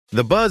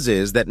The buzz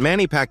is that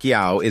Manny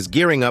Pacquiao is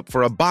gearing up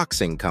for a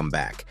boxing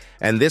comeback,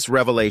 and this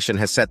revelation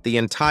has set the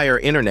entire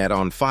internet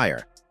on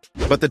fire.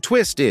 But the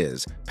twist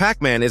is,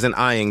 Pac-Man isn't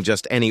eyeing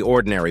just any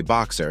ordinary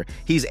boxer,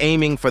 he's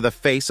aiming for the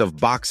face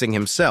of boxing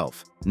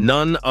himself,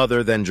 none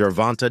other than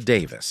Gervonta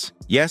Davis.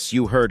 Yes,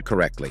 you heard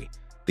correctly.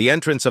 The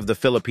entrance of the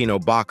Filipino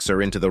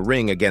boxer into the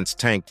ring against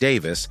Tank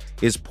Davis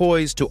is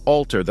poised to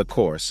alter the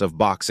course of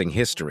boxing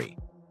history.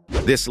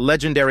 This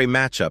legendary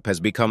matchup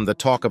has become the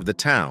talk of the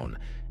town,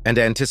 and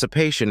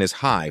anticipation is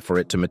high for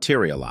it to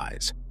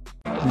materialize.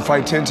 We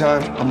fight 10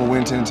 times, I'm gonna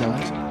win 10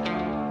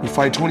 times. We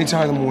fight 20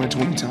 times, I'm gonna win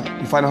 20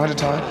 times. We fight 100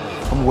 times,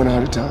 I'm gonna win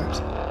 100 times.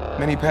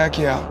 Manny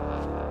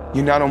Pacquiao,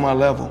 you're not on my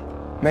level.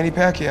 Manny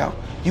Pacquiao,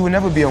 you will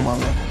never be on my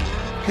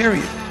level.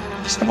 Period.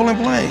 Simple and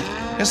plain.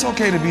 It's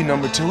okay to be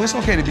number 2. It's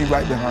okay to be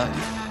right behind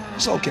you.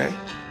 It's okay.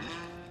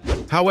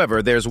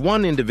 However, there's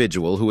one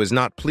individual who is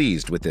not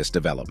pleased with this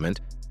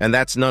development, and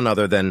that's none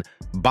other than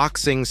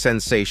boxing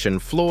sensation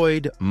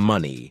Floyd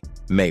 "Money"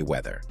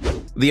 Mayweather.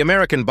 The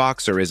American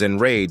boxer is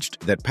enraged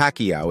that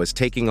Pacquiao is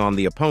taking on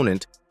the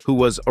opponent who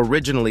was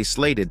originally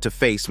slated to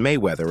face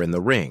Mayweather in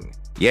the ring.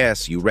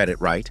 Yes, you read it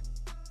right.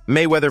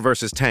 Mayweather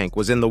versus Tank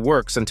was in the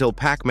works until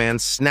Pac-Man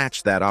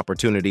snatched that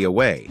opportunity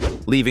away,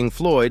 leaving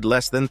Floyd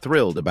less than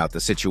thrilled about the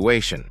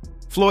situation.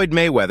 Floyd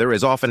Mayweather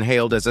is often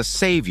hailed as a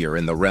savior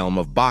in the realm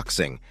of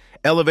boxing,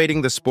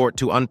 elevating the sport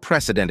to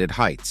unprecedented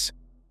heights.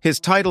 His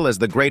title as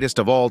the greatest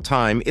of all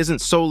time isn't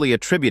solely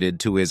attributed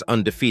to his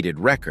undefeated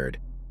record.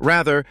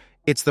 Rather,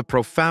 it's the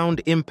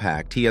profound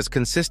impact he has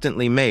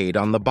consistently made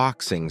on the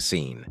boxing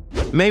scene.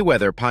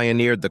 Mayweather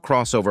pioneered the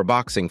crossover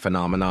boxing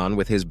phenomenon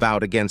with his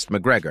bout against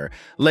McGregor,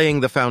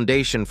 laying the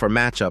foundation for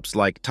matchups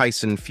like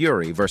Tyson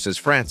Fury versus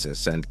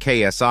Francis and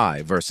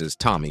KSI versus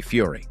Tommy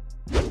Fury.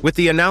 With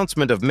the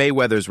announcement of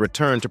Mayweather's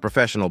return to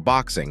professional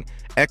boxing,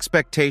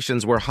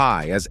 expectations were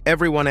high as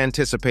everyone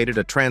anticipated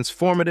a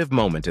transformative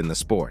moment in the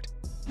sport.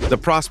 The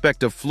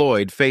prospect of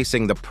Floyd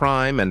facing the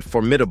prime and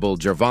formidable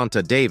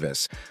Gervonta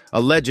Davis,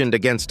 a legend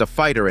against a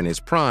fighter in his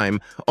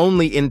prime,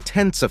 only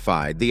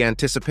intensified the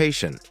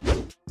anticipation.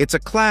 It's a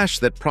clash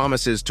that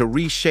promises to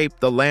reshape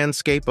the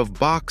landscape of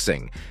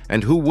boxing,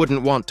 and who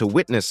wouldn't want to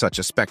witness such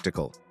a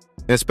spectacle?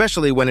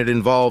 Especially when it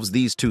involves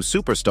these two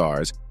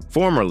superstars,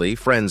 formerly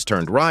friends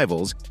turned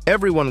rivals,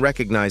 everyone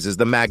recognizes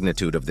the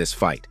magnitude of this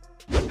fight.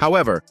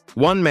 However,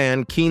 one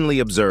man keenly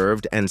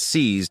observed and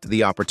seized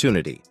the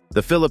opportunity: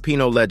 the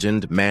Filipino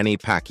legend Manny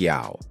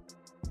Pacquiao.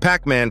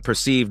 Pac-Man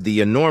perceived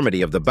the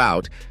enormity of the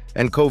bout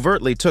and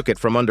covertly took it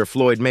from under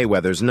Floyd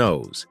Mayweather's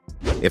nose.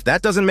 If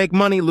that doesn't make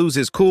money lose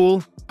his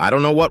cool, I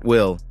don't know what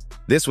will.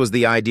 This was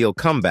the ideal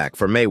comeback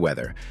for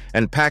Mayweather,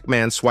 and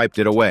Pac-Man swiped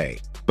it away.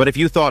 But if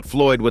you thought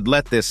Floyd would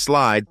let this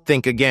slide,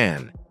 think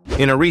again.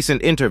 In a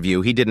recent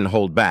interview, he didn't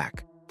hold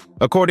back.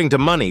 According to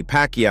Money,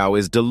 Pacquiao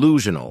is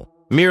delusional,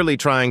 merely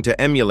trying to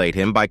emulate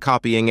him by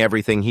copying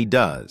everything he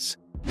does.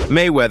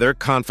 Mayweather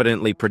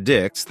confidently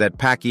predicts that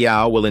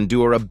Pacquiao will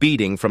endure a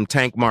beating from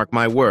Tank, mark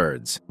my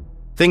words.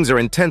 Things are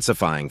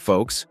intensifying,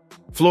 folks.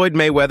 Floyd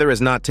Mayweather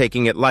is not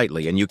taking it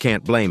lightly, and you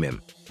can't blame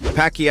him.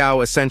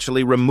 Pacquiao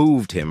essentially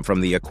removed him from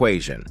the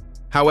equation.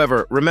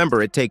 However,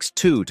 remember, it takes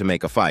two to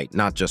make a fight,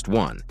 not just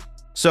one.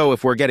 So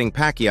if we're getting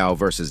Pacquiao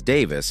versus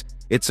Davis,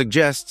 it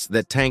suggests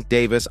that Tank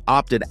Davis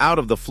opted out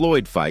of the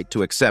Floyd fight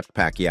to accept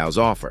Pacquiao's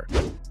offer.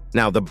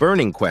 Now, the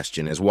burning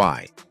question is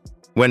why.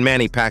 When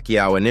Manny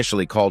Pacquiao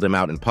initially called him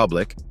out in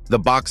public, the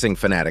boxing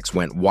fanatics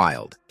went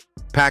wild.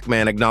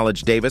 Pac-Man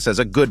acknowledged Davis as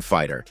a good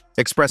fighter,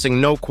 expressing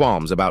no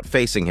qualms about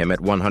facing him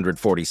at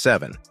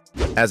 147.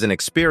 As an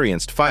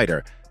experienced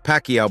fighter,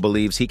 Pacquiao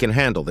believes he can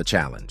handle the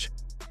challenge.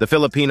 The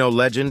Filipino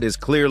legend is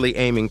clearly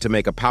aiming to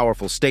make a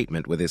powerful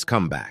statement with his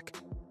comeback.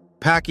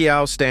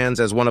 Pacquiao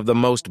stands as one of the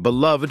most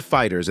beloved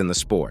fighters in the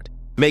sport,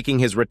 making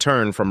his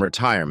return from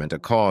retirement a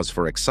cause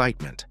for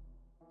excitement.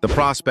 The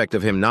prospect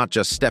of him not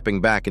just stepping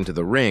back into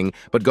the ring,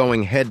 but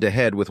going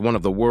head-to-head with one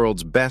of the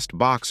world's best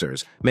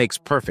boxers makes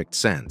perfect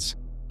sense.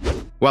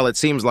 While it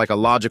seems like a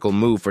logical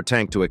move for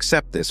Tank to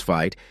accept this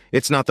fight,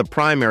 it's not the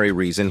primary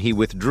reason he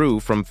withdrew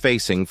from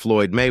facing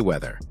Floyd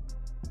Mayweather.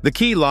 The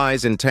key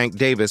lies in Tank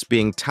Davis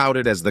being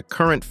touted as the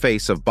current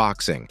face of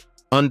boxing,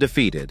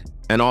 undefeated,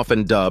 and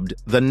often dubbed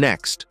the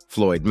next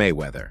Floyd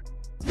Mayweather.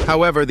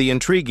 However, the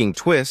intriguing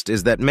twist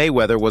is that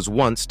Mayweather was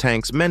once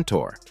Tank's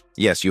mentor.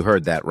 Yes, you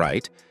heard that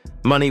right.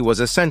 Money was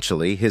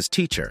essentially his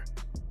teacher.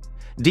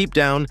 Deep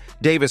down,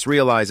 Davis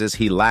realizes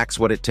he lacks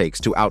what it takes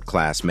to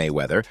outclass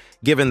Mayweather,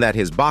 given that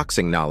his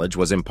boxing knowledge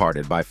was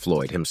imparted by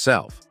Floyd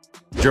himself.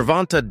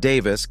 Gervonta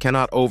Davis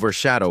cannot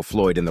overshadow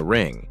Floyd in the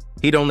ring.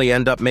 He'd only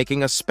end up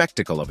making a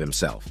spectacle of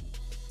himself.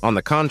 On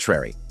the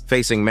contrary,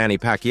 facing Manny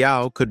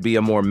Pacquiao could be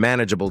a more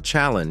manageable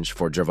challenge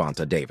for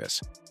Gervonta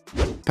Davis.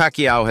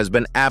 Pacquiao has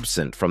been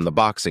absent from the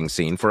boxing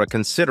scene for a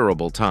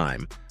considerable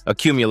time,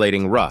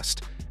 accumulating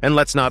rust, and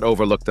let's not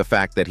overlook the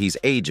fact that he's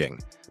aging,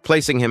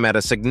 placing him at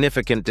a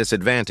significant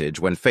disadvantage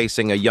when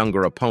facing a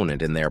younger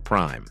opponent in their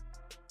prime.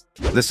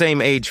 The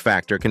same age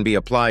factor can be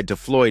applied to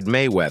Floyd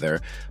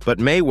Mayweather, but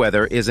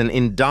Mayweather is an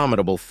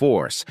indomitable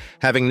force,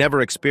 having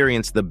never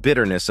experienced the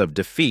bitterness of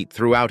defeat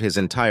throughout his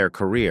entire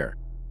career.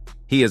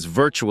 He is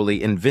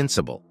virtually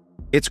invincible.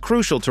 It's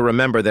crucial to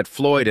remember that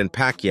Floyd and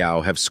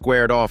Pacquiao have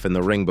squared off in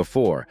the ring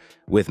before,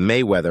 with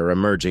Mayweather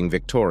emerging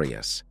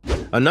victorious.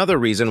 Another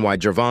reason why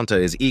Gervonta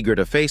is eager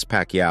to face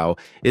Pacquiao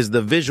is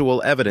the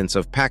visual evidence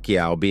of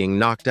Pacquiao being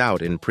knocked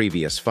out in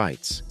previous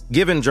fights.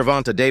 Given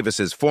Gervonta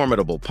Davis's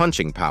formidable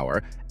punching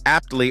power,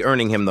 aptly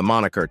earning him the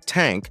moniker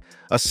Tank,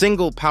 a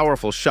single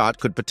powerful shot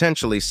could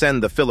potentially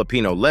send the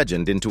Filipino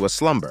legend into a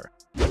slumber.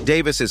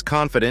 Davis is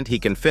confident he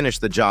can finish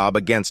the job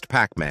against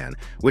Pac-Man,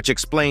 which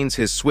explains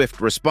his swift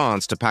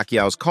response to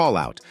Pacquiao's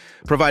call-out,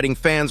 providing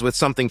fans with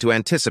something to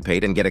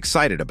anticipate and get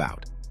excited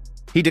about.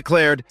 He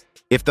declared,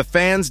 "If the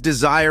fans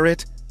desire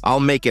it, I'll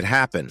make it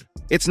happen.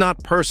 It's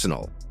not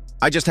personal.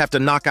 I just have to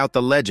knock out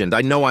the legend.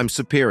 I know I'm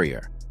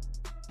superior."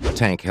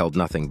 Tank held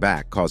nothing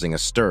back, causing a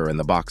stir in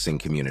the boxing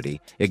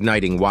community,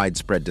 igniting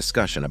widespread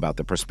discussion about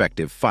the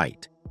prospective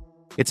fight.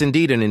 It's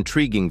indeed an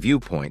intriguing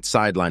viewpoint,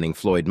 sidelining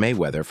Floyd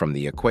Mayweather from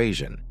the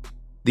equation.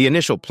 The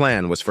initial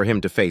plan was for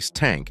him to face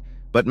Tank,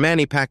 but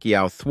Manny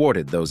Pacquiao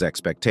thwarted those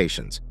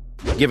expectations.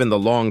 Given the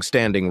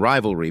long-standing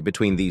rivalry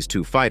between these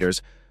two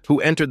fighters, who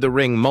entered the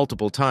ring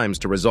multiple times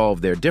to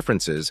resolve their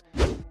differences,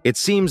 it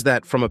seems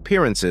that, from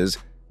appearances,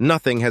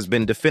 nothing has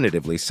been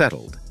definitively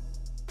settled.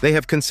 They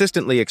have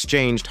consistently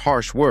exchanged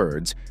harsh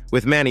words,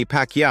 with Manny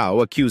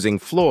Pacquiao accusing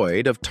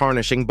Floyd of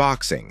tarnishing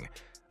boxing,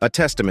 a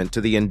testament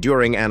to the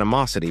enduring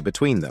animosity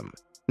between them.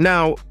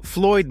 Now,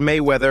 Floyd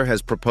Mayweather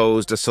has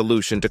proposed a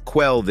solution to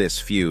quell this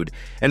feud,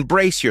 and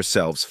brace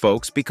yourselves,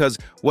 folks, because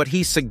what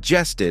he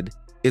suggested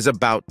is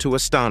about to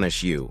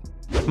astonish you.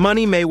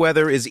 Manny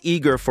Mayweather is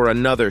eager for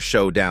another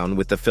showdown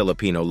with the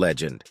Filipino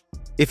legend.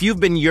 If you've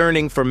been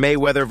yearning for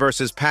Mayweather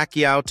versus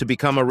Pacquiao to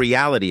become a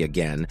reality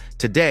again,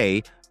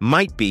 today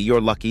might be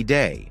your lucky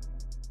day.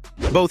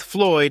 Both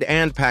Floyd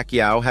and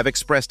Pacquiao have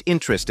expressed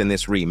interest in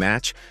this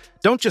rematch.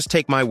 Don't just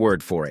take my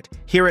word for it.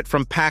 Hear it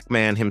from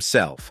Pac-Man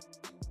himself.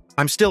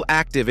 "I'm still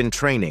active in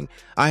training.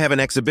 I have an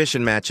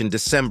exhibition match in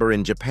December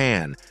in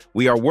Japan.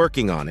 We are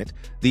working on it.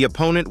 The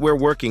opponent we're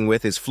working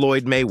with is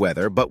Floyd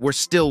Mayweather, but we're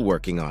still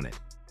working on it."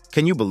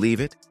 Can you believe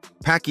it?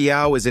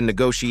 Pacquiao is in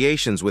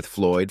negotiations with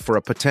Floyd for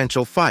a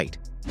potential fight.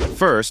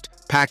 First,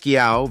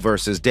 Pacquiao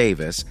versus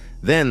Davis,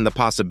 then the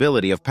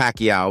possibility of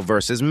Pacquiao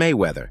versus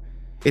Mayweather.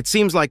 It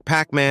seems like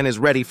Pac-Man is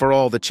ready for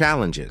all the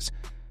challenges.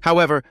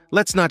 However,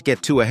 let's not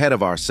get too ahead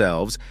of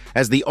ourselves,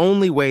 as the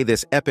only way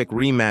this epic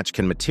rematch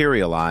can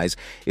materialize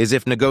is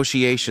if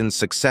negotiations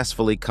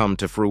successfully come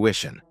to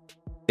fruition.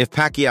 If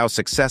Pacquiao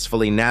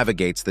successfully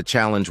navigates the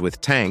challenge with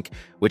Tank,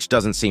 which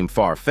doesn't seem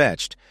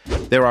far-fetched,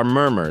 there are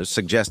murmurs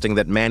suggesting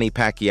that Manny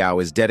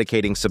Pacquiao is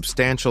dedicating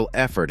substantial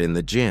effort in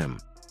the gym.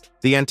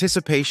 The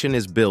anticipation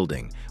is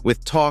building,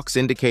 with talks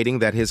indicating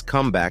that his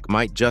comeback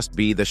might just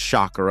be the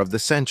shocker of the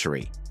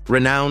century.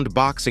 Renowned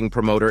boxing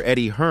promoter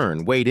Eddie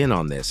Hearn weighed in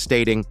on this,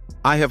 stating,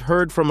 "I have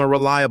heard from a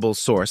reliable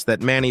source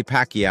that Manny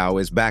Pacquiao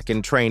is back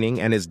in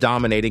training and is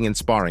dominating in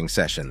sparring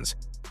sessions.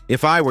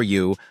 If I were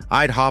you,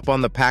 I'd hop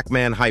on the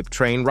Pac-Man hype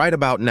train right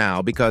about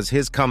now because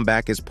his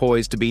comeback is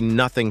poised to be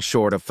nothing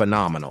short of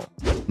phenomenal."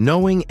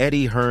 Knowing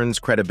Eddie Hearn's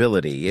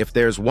credibility, if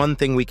there's one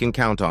thing we can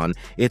count on,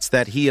 it's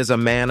that he is a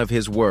man of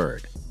his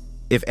word.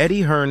 If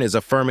Eddie Hearn is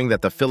affirming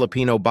that the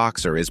Filipino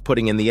boxer is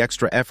putting in the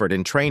extra effort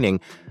in training,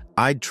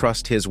 I'd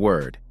trust his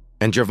word.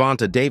 And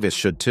Gervonta Davis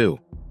should too.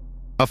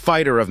 A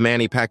fighter of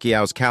Manny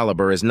Pacquiao's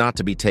caliber is not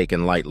to be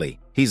taken lightly.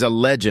 He's a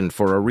legend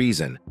for a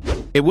reason.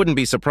 It wouldn't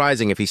be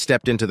surprising if he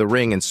stepped into the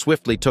ring and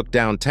swiftly took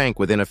down Tank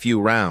within a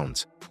few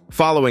rounds.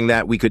 Following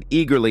that, we could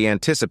eagerly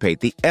anticipate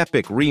the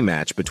epic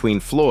rematch between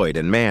Floyd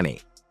and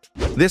Manny.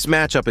 This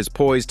matchup is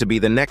poised to be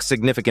the next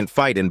significant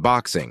fight in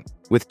boxing,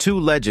 with two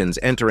legends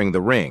entering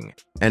the ring,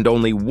 and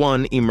only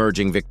one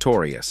emerging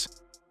victorious.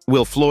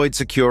 Will Floyd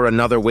secure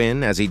another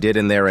win as he did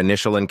in their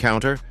initial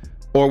encounter?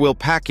 Or will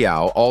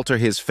Pacquiao alter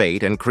his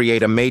fate and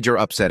create a major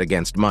upset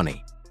against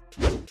Manny?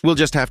 We'll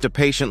just have to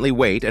patiently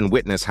wait and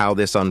witness how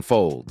this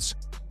unfolds.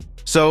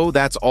 So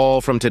that's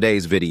all from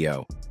today's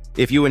video.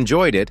 If you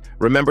enjoyed it,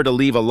 remember to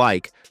leave a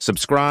like,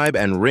 subscribe,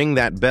 and ring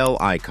that bell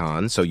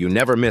icon so you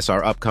never miss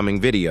our upcoming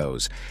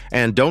videos.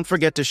 And don't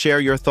forget to share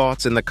your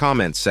thoughts in the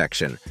comments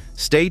section.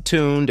 Stay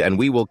tuned, and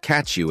we will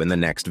catch you in the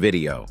next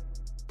video.